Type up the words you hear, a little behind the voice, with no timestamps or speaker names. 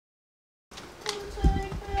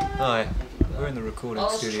Hi, we're in the recording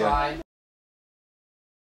studio. Try.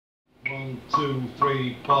 1, 2,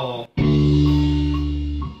 3, 4.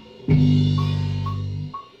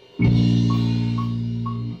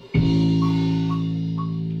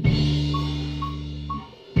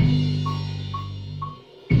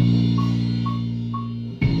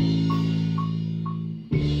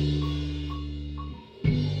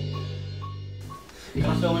 Can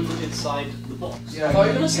I film him from inside the box? Yeah, I thought you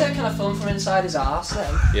were going to say, can I film from inside his arse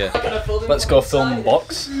then? Yeah. Can I film him Let's from go inside? film the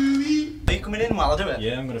box. Are you coming in while I do it?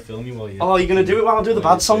 Yeah, I'm gonna film you while you. Oh, you're going to do it while I do the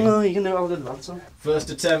bad song though? You're going to do it while I do the bad song? First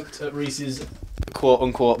attempt at Reese's quote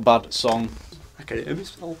unquote bad song. I can hear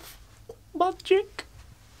myself. Magic.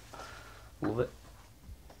 Love it.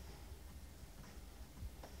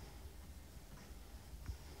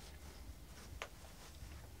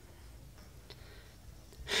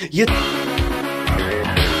 You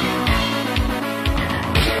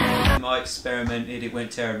I experimented, it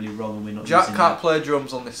went terribly wrong and we're not Jack using can't that. play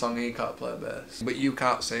drums on this song, he can't play bass. But you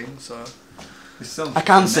can't sing, so... I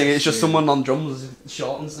can sing it, it's just someone on drums is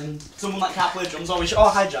short and sing. Someone that can't play drums always. Oh,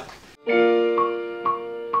 hi Jack.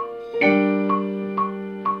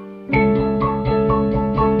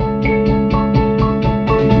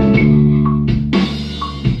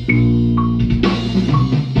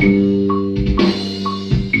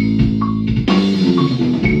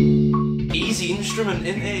 Easy instrument,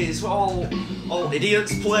 isn't it? It's what all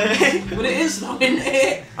idiots play. But it is though, isn't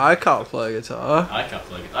it? I can't play guitar. I can't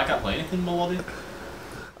play anything melodic.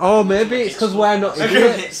 Oh, maybe it's because we're not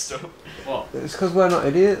idiots. What? It's because we're not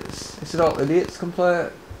idiots. It's all idiots can play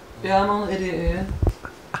it. Yeah, I'm an idiot here.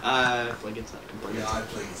 Play guitar. Yeah, I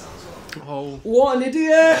play guitar as well. Oh. What an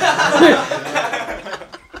idiot!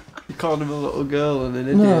 You called him a little girl and an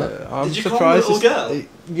idiot. No. I'm Did you call surprised. him a little girl?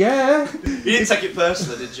 Yeah. You didn't take it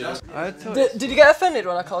personally, did you? Did you get offended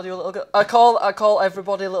when I called you a little girl? I call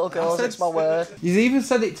everybody little girls, said it's my word. You even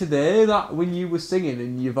said it today, that when you were singing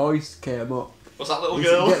and your voice came up. What's that little You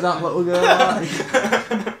girl? Get that little girl out.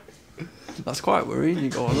 That's quite worrying, you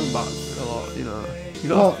go on and back a lot, you know.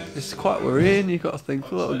 It's quite worrying, you've got to think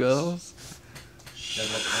for little girls.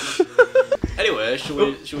 Anyway, should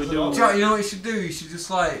we do? Jack, you know what you should do? You should just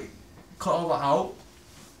like cut all that out.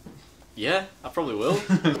 Yeah, I probably will.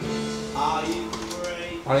 I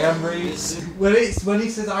am Reece. When he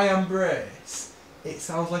says I am Brace, it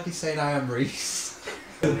sounds like he's saying I am Reece.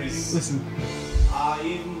 Listen. I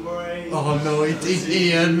embrace. Oh no,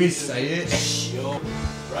 he heard me say it.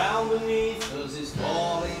 Ground beneath us is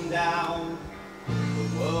falling down. The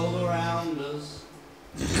world around us.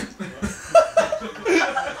 We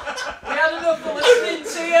had enough of listening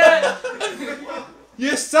to you!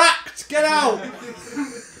 You're sacked! Get out!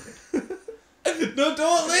 No,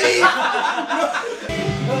 don't leave!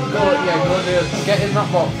 Go do it. Get in that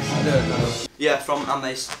box. I don't know. Yeah, from And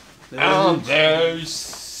They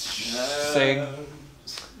Sing.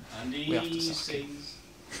 And We have to sack him.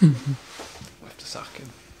 We have to sack him.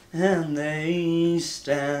 And they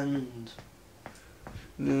stand.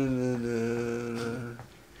 And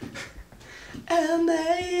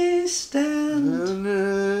they stand.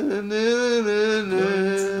 And they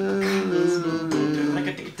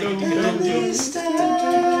stand.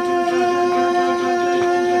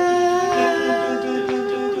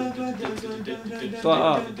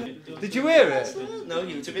 Did you hear it? No,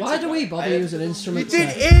 you took it. Why do we bother using instruments? You did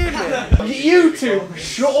hear it! You two,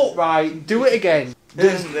 shut up, right? Do it again.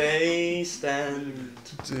 And they stand.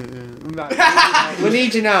 We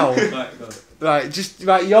need you now. Right, just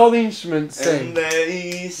right. You're the instrument. Sing. And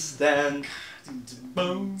they stand.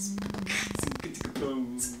 And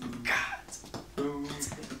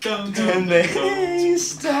they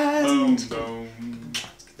stand.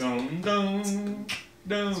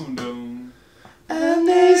 And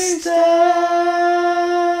they stand.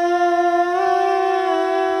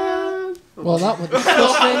 Well, that was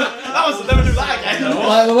disgusting. That was never do that again.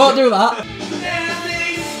 Like, we won't do that.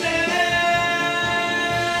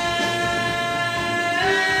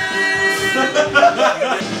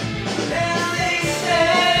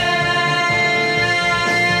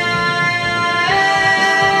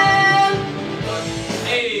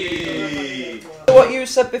 Hey. What you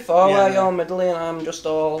said before, Yeah. where you're middly and I'm just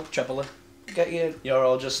all Trebly. get you. You're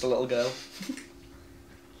all just a little girl.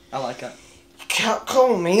 I like it. You can't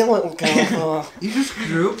call me a little girl. You just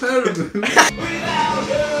grew a pair of boobs.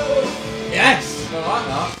 Yes! I like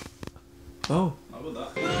that. Oh. How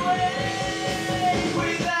about that?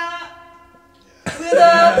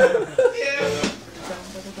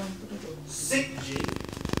 Sick G.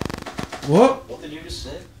 What? What did you just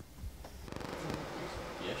say?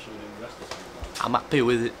 Yeah, should we do the rest of this? I'm happy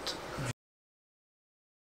with it.